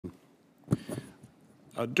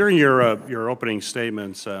During your opening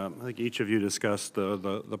statements, I think each of you discussed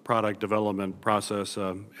the product development process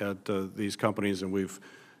at these companies, and we've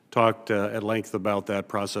talked at length about that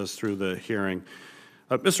process through the hearing.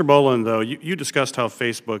 Mr. Boland, though, you discussed how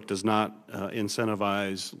Facebook does not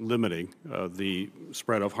incentivize limiting the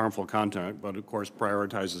spread of harmful content, but of course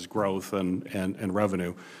prioritizes growth and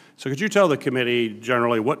revenue. So could you tell the committee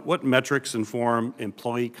generally what metrics inform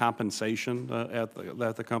employee compensation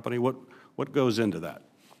at the company? What goes into that?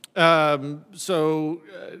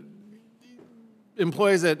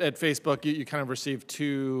 Employees at Facebook, you kind of receive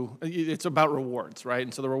it's about rewards, right?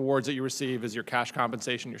 And so the rewards that you receive is your cash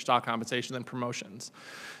compensation, your stock compensation, then promotions.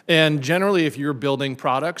 And generally, if you're building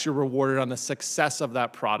products, you're rewarded on the success of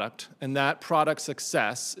that product. And that product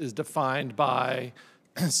success is defined by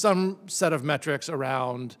some set of metrics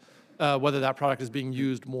around whether that product is being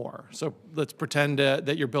used more. So let's pretend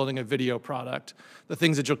that you're building a video product. The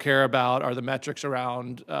things that you'll care about are the metrics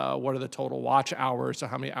around what are the total watch hours, so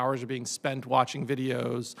how many hours are being spent watching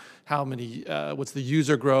videos, what's the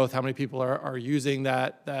user growth, how many people are using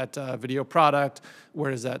that video product, where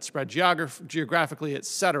does that spread geographically, et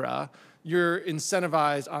cetera. You're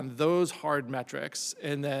incentivized on those hard metrics,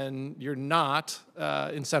 and then you're not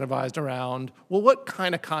incentivized around, well, what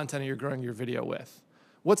kind of content are you growing your video with?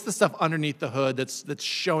 What's the stuff underneath the hood that's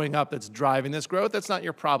showing up, that's driving this growth? That's not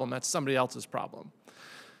your problem. That's somebody else's problem.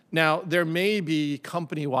 Now, there may be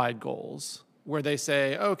company-wide goals where they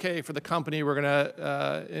say, okay, for the company, we're going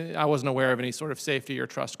to, I wasn't aware of any sort of safety or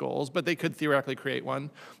trust goals, but they could theoretically create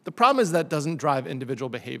one. The problem is that doesn't drive individual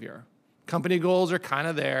behavior. Company goals are kind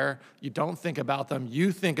of there. You don't think about them.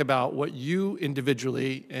 You think about what you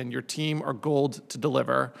individually and your team are goaled to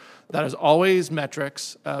deliver. That is always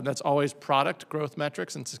metrics. That's always product growth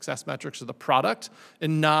metrics and success metrics of the product,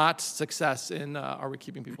 and not success in are we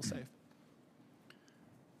keeping people safe.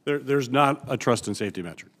 There's not a trust and safety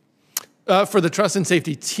metric. For the trust and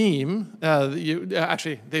safety team,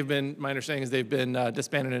 actually, my understanding is they've been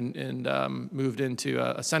disbanded and moved into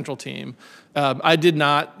a central team. I did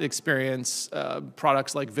not experience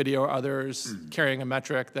products like video or others carrying a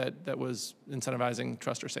metric that was incentivizing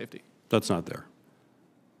trust or safety. That's not there.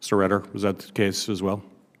 Mr. Redder, was that the case as well?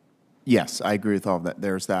 Yes, I agree with all of that.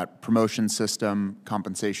 There's that promotion system,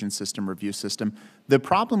 compensation system, review system. The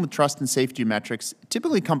problem with trust and safety metrics,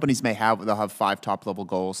 typically companies they'll have 5 top-level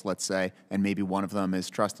goals, let's say, and maybe one of them is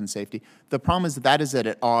trust and safety. The problem is that is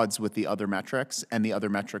at odds with the other metrics, and the other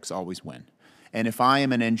metrics always win. And if I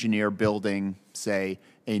am an engineer building, say,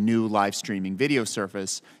 a new live streaming video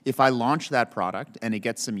service, if I launch that product and it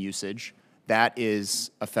gets some usage, that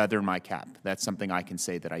is a feather in my cap. That's something I can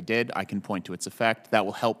say that I did. I can point to its effect. That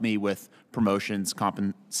will help me with promotions,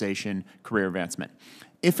 compensation, career advancement.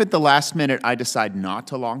 If at the last minute I decide not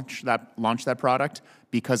to launch that product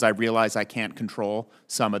because I realize I can't control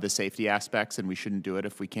some of the safety aspects and we shouldn't do it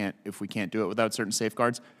if we can't do it without certain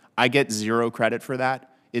safeguards, I get 0 credit for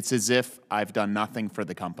that. It's as if I've done nothing for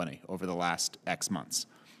the company over the last X months.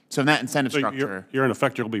 So in that incentive structure, you're in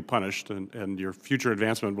effect, you'll be punished, and your future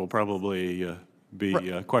advancement will probably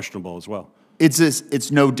be questionable as well.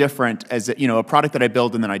 It's no different as a product that I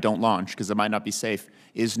build and then I don't launch because it might not be safe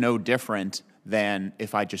is no different than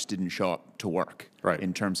if I just didn't show up to work. Right.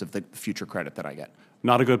 In terms of the future credit that I get.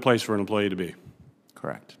 Not a good place for an employee to be.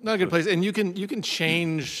 Correct. Not a good place, and you can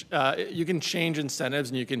change incentives,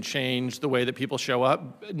 and you can change the way that people show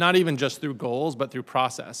up, not even just through goals, but through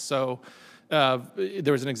process. So.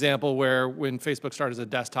 There was an example where when Facebook started as a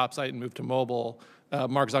desktop site and moved to mobile,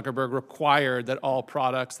 Mark Zuckerberg required that all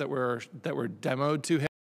products that were demoed to him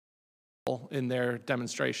in their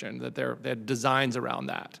demonstration, that they had designs around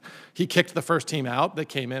that. He kicked the first team out that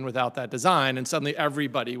came in without that design, and suddenly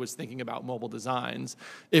everybody was thinking about mobile designs.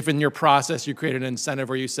 If in your process you created an incentive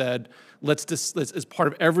where you said, let's as part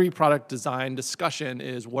of every product design discussion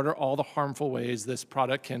is what are all the harmful ways this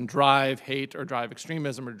product can drive hate or drive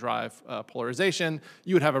extremism or drive polarization,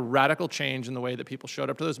 you would have a radical change in the way that people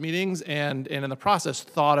showed up to those meetings and in the process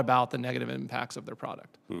thought about the negative impacts of their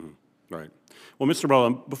product. Mm-hmm. Right. Well, Mr.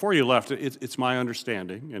 Boland, before you left, it's my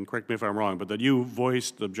understanding, and correct me if I'm wrong, but that you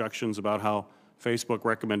voiced objections about how Facebook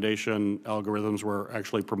recommendation algorithms were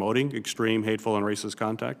actually promoting extreme, hateful, and racist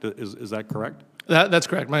content. Is that correct? That's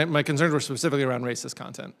correct. My concerns were specifically around racist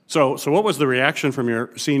content. So what was the reaction from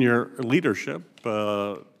your senior leadership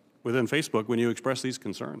within Facebook when you expressed these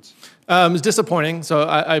concerns? It was disappointing. So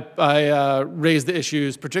I raised the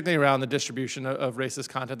issues, particularly around the distribution of racist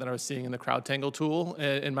content that I was seeing in the CrowdTangle tool,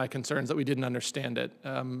 and my concerns that we didn't understand it,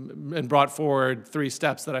 and brought forward 3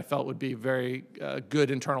 steps that I felt would be very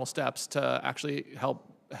good internal steps to actually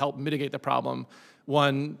help mitigate the problem.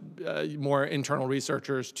 One, more internal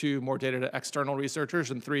researchers, two, more data to external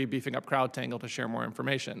researchers, and three, beefing up CrowdTangle to share more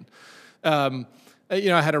information.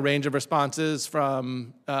 I had a range of responses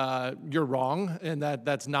from "you're wrong," and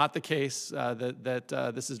that's not the case.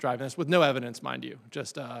 That this is driving this, with no evidence, mind you.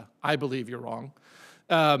 Just I believe you're wrong,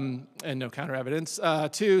 and no counter evidence.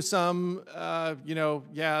 To some,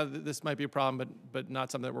 this might be a problem, but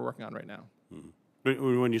not something that we're working on right now. Mm-hmm. But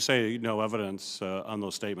when you say no evidence on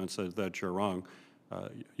those statements that you're wrong,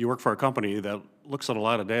 you work for a company that looks at a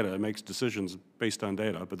lot of data and makes decisions based on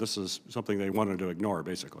data, but this is something they wanted to ignore,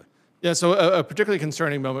 basically. Yeah, so a particularly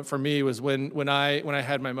concerning moment for me was when I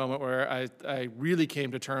had my moment where I really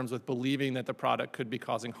came to terms with believing that the product could be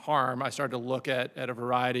causing harm. I started to look at a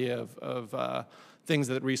variety of things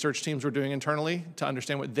that research teams were doing internally to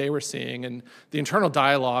understand what they were seeing. And the internal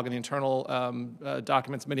dialogue and the internal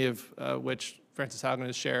documents, many of which Frances Haugen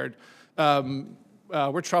has shared,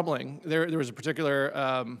 were troubling. There was a particular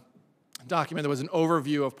document that was an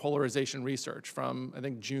overview of polarization research from, I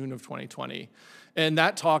think, June of 2020. And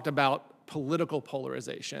that talked about political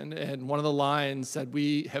polarization. And one of the lines said,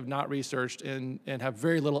 we have not researched and have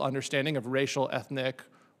very little understanding of racial, ethnic,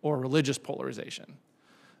 or religious polarization.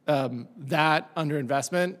 That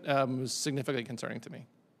underinvestment was significantly concerning to me.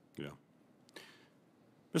 Yeah.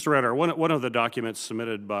 Mr. Retter, one of the documents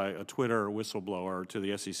submitted by a Twitter whistleblower to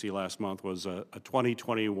the SEC last month was a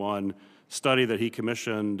 2021 study that he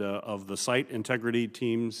commissioned of the site integrity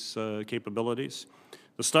team's capabilities.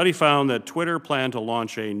 The study found that Twitter planned to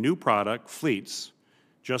launch a new product, Fleets,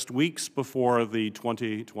 just weeks before the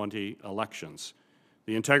 2020 elections.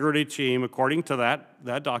 The integrity team, according to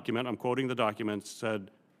that document, I'm quoting the document,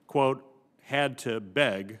 said, quote, had to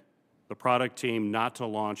beg the product team not to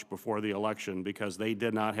launch before the election because they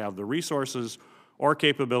did not have the resources or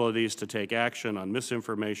capabilities to take action on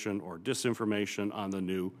misinformation or disinformation on the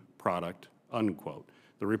new product, unquote.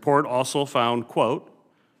 The report also found, quote,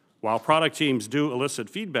 while product teams do elicit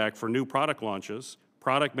feedback for new product launches,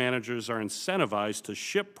 product managers are incentivized to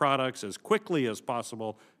ship products as quickly as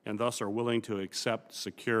possible and thus are willing to accept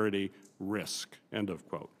security risk, end of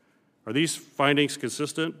quote. Are these findings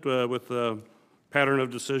consistent with the pattern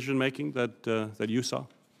of decision-making that you saw?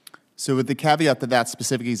 So with the caveat that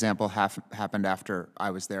specific example happened after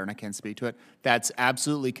I was there and I can't speak to it, that's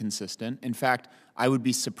absolutely consistent. In fact, I would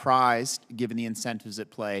be surprised, given the incentives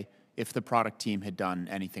at play, if the product team had done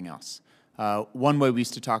anything else. One way we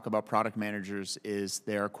used to talk about product managers is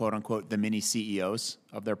they're, quote unquote, the mini CEOs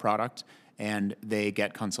of their product, and they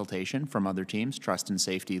get consultation from other teams, trust and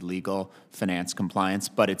safety, legal, finance, compliance,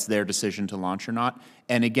 but it's their decision to launch or not.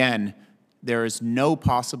 And again, there is no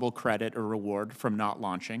possible credit or reward from not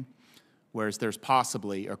launching, whereas there's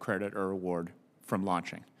possibly a credit or reward from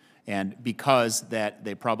launching. And because that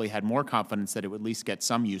they probably had more confidence that it would at least get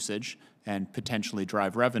some usage and potentially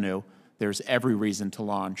drive revenue, there's every reason to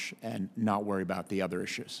launch and not worry about the other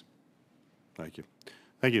issues. Thank you.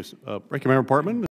 Thank you. Ranking Member Portman.